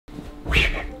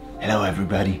Hello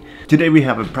everybody! Today we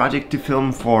have a project to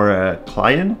film for a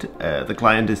client. The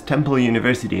client is Temple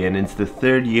University and it's the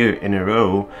 3rd year in a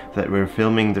row that we're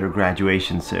filming their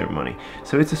graduation ceremony.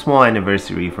 So it's a small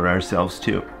anniversary for ourselves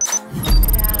too.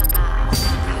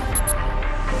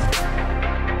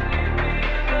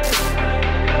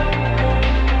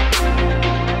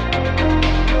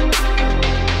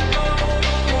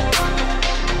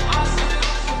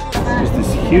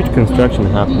 Huge construction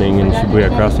happening in Shibuya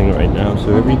crossing right now,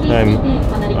 so every time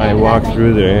I walk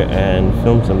through there and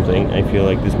film something, I feel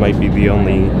like this might be the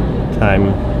only time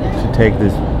to take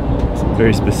this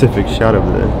very specific shot of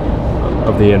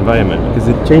the environment, because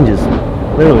it changes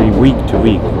literally week to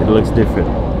week. It looks different.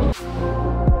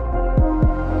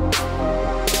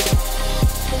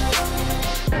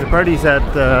 The party's at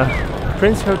the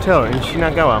Prince Hotel in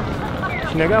Shinagawa.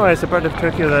 Shinagawa is a part of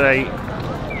Tokyo that I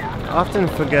often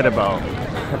forget about.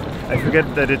 I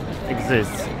forget that it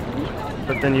exists,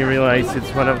 but then you realize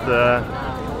it's one of the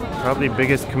probably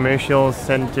biggest commercial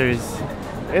centers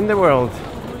in the world.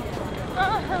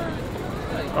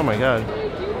 Oh my god.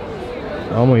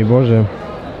 Oh mój Boże.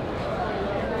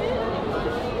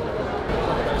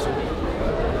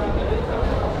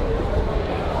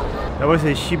 That was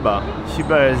a Shiba.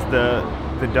 Shiba is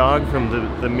the dog from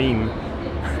the meme.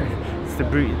 It's the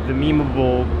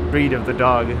memeable breed of the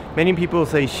dog. Many people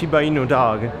say Shiba Inu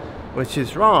dog, which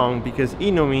is wrong because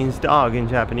Inu means dog in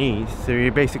Japanese, so you're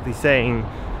basically saying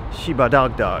Shiba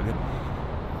dog.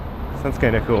 Sounds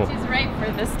kind of cool. Which is right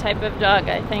for this type of dog,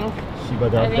 I think. Shiba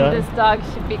dog. I think this dog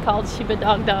should be called Shiba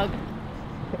dog.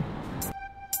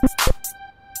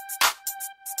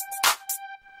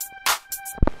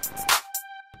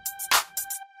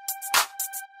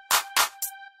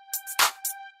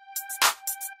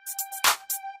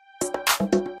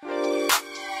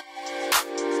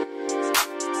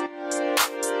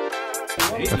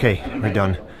 Okay, we're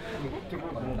done.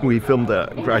 We filmed the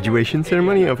graduation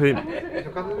ceremony of a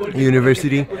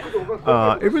university.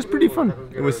 It was pretty fun.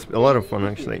 It was a lot of fun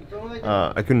actually.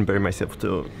 I couldn't bear myself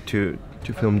to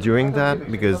film during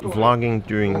that because vlogging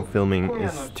during filming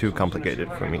is too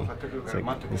complicated for me. It's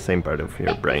like the same part of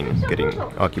your brain getting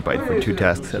occupied for 2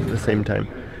 tasks at the same time.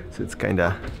 So it's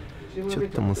kinda ちょっ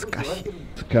と難しい。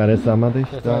お疲れ様で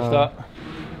した。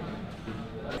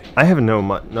I have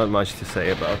not much to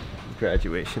say about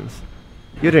graduations.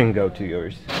 You didn't go to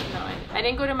yours? No, I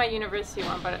didn't go to my university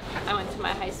one, but I went to my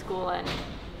high school and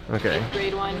 8th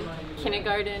grade one,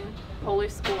 kindergarten,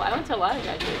 Polish school. I went to a lot of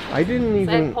graduations. I didn't even...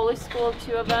 So I had Polish school,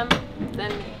 2 of them,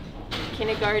 then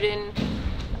kindergarten,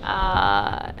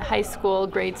 high school,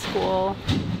 grade school,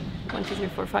 1, 2, 3,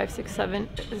 4, 5, 6, 7,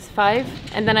 this is 5.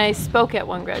 And then I spoke at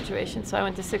 1 graduation, so I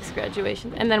went to 6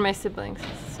 graduations. And then my siblings.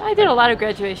 So I did a lot of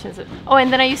graduations. Oh,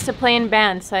 and then I used to play in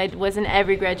bands, so I was in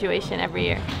every graduation every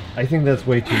year. I think that's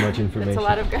way too much information. That's a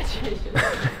lot of graduations.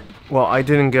 Well, I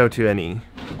didn't go to any.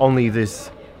 Only this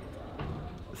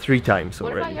 3 times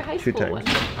already. What about your high 2 school times.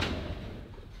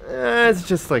 one? It's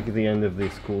just like the end of the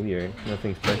school year.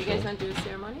 Nothing special. You guys don't do a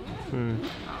ceremony?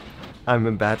 I'm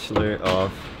a Bachelor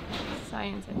of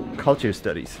Science. Culture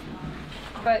Studies.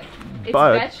 But it's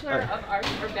Bachelor of Arts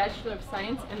or Bachelor of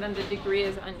Science, and then the degree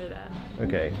is under that.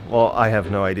 Okay, well, I have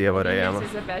no idea what I am. This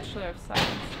is a Bachelor of Science.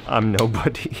 I'm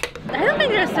nobody. I don't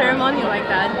think there's a ceremony like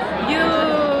that. You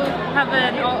have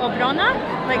an obrona?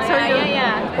 Like, so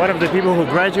yeah. One of the people who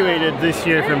graduated this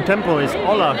year from Temple is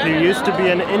Ola, who used to be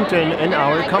an intern in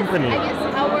our company.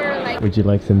 Would you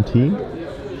like some tea?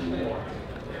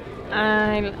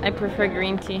 I prefer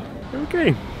green tea.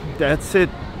 Okay, that's it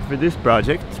for this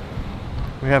project.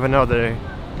 We have another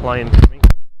client coming.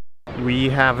 We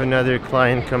have another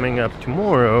client coming up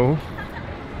tomorrow.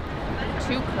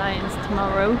 2 clients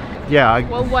tomorrow. Yeah.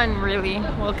 Well, 1 really.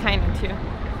 Well, kind of 2.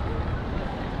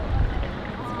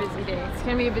 It's a busy day. It's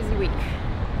gonna be a busy week.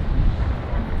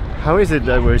 How is it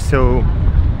that we're so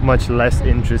much less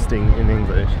interesting in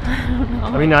English? I don't know.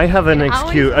 I mean, I have an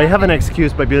excuse. I have an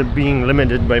excuse by being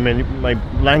limited by my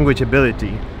language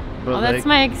ability. But well, that's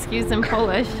my excuse in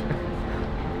Polish.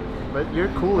 But you're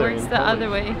cooler. Works the other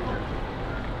way.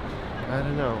 I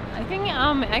don't know. I think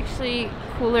I'm actually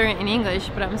cooler in English,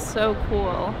 but I'm so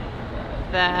cool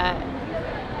that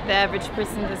the average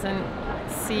person doesn't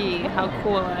see how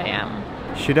cool I am.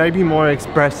 Should I be more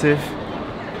expressive?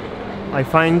 I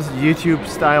find YouTube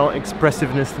style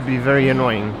expressiveness to be very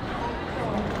annoying.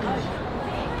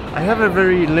 I have a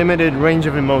very limited range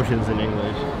of emotions in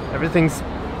English. Everything's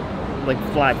like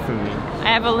flat for me. I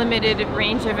have a limited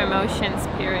range of emotions,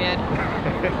 period.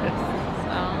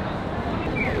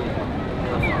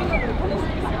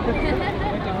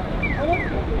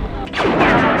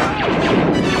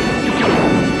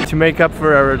 To make up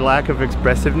for our lack of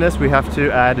expressiveness, we have to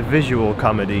add visual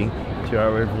comedy to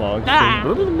our vlogs.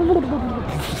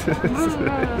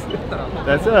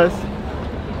 That's us.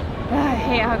 I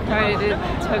hate how crowded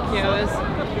Tokyo is.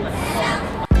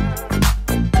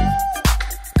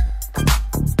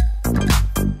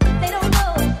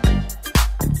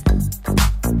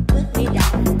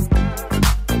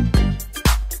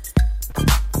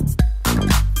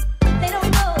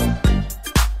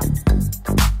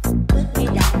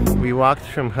 We walked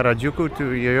from Harajuku to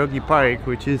Yoyogi Park,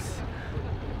 which is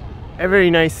a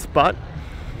very nice spot.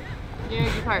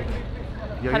 Yoyogi Park.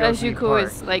 Yoyogi Harajuku Park.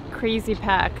 is like crazy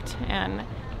packed and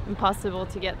impossible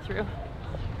to get through.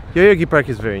 Yoyogi Park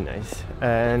is very nice,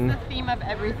 and The theme of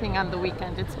everything on the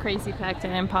weekend, it's crazy packed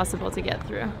and impossible to get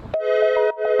through.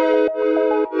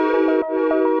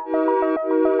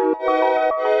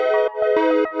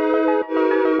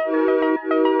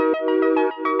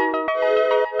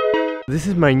 this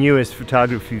is my newest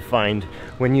photography find.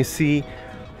 When you see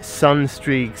sun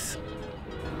streaks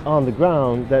on the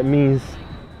ground, that means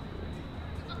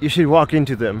you should walk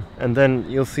into them, and then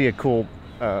you'll see a cool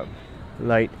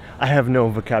light. I have no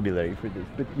vocabulary for this,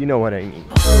 but you know what I mean.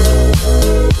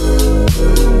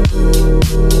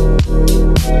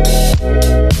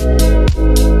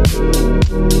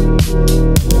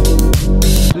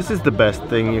 This is the best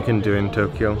thing you can do in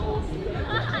Tokyo.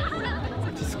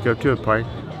 Just go to a park,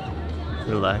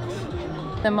 relax.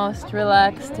 The most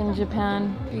relaxed in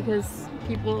Japan because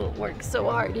people work so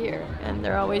hard here and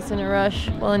they're always in a rush.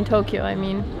 Well, in Tokyo, I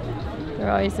mean,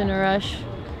 they're always in a rush.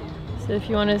 So if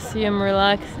you want to see them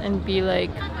relax and be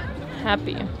like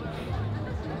happy,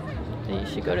 then you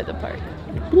should go to the park.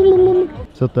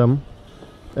 Sotam.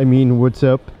 I mean, what's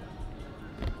up?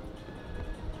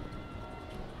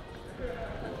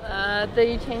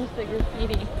 They changed the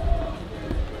graffiti.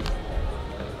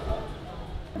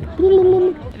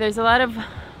 There's a lot of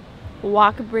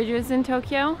walk bridges in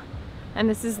Tokyo, and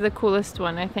this is the coolest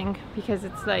one, I think, because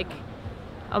it's like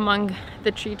among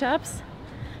the treetops.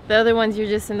 The other ones you're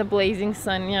just in the blazing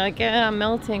sun, you're like, yeah, I'm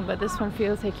melting, but this one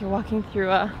feels like you're walking through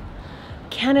a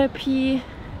canopy,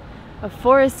 a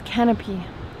forest canopy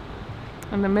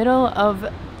in the middle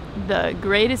of the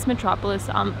greatest metropolis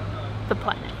on the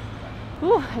planet.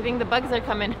 Ooh, I think the bugs are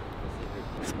coming.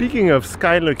 Speaking of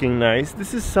sky looking nice,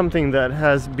 this is something that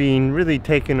has been really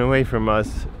taken away from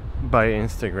us by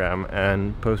Instagram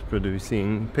and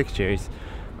post-producing pictures.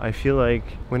 I feel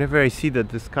like whenever I see that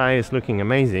the sky is looking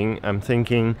amazing, I'm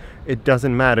thinking it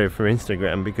doesn't matter for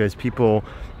Instagram because people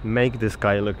make the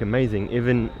sky look amazing,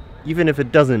 even if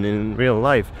it doesn't in real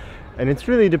life. And it's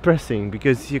really depressing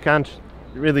because you can't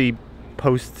really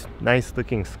post nice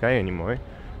looking sky anymore.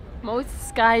 Most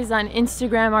skies on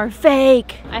Instagram are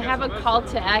fake. I have a call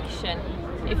to action.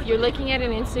 If you're looking at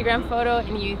an Instagram photo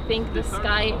and you think the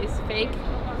sky is fake,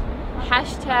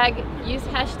 use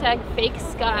hashtag fake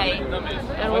sky,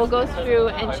 and we'll go through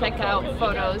and check out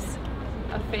photos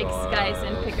of fake skies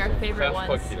and pick our favorite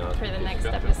ones for the next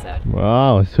episode.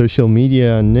 Wow, social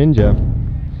media ninja.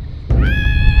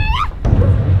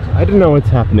 I don't know what's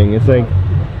happening. It's like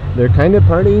they're kind of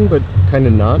partying but kind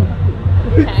of not.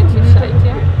 Kind of too shy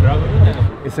too.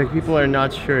 It's like people are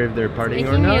not sure if they're partying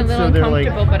or Making me a not, little so they're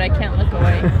uncomfortable, like but I can't look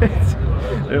away.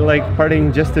 they're like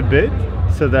partying just a bit,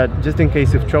 so that just in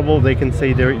case of trouble they can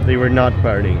say they were not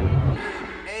partying.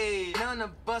 Hey, none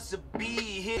of us will be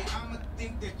here. I'ma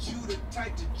think that you the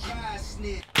type to try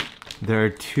snitch. There are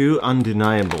two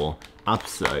undeniable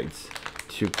upsides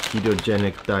to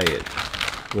ketogenic diet.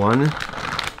 One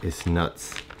is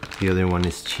nuts, the other one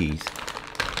is cheese.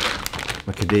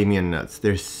 Macadamia nuts,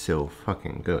 they're so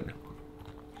fucking good.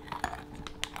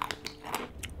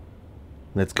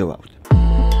 Let's go out.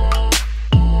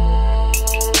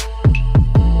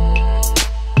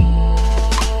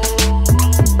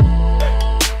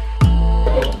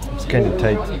 It's kind of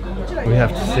tight. We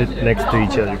have to sit next to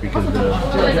each other because the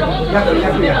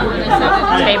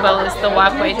Table is the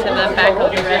walkway to the back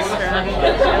of the restaurant.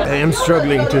 I am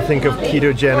struggling to think of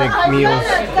ketogenic meals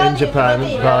in Japan,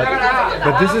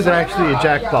 but this is actually a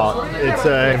jackpot. It's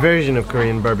a version of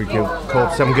Korean barbecue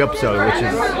called samgyeopsal, which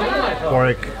is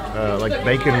pork, like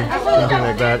bacon, something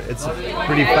like that. It's a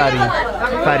pretty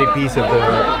fatty piece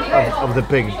of the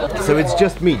pig. So it's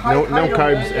just meat, no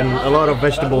carbs, and a lot of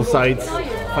vegetable sides.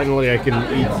 Finally, I can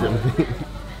eat them.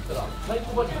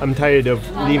 I'm tired of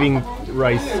leaving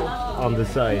rice on the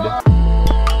side.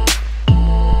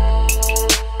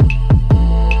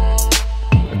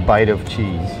 A bite of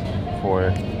cheese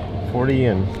for 40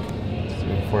 and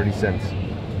 40 cents. Oh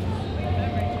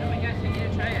my gosh, I need to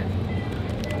try it.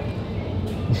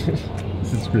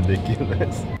 This is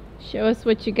ridiculous. Show us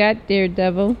what you got,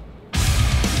 Daredevil.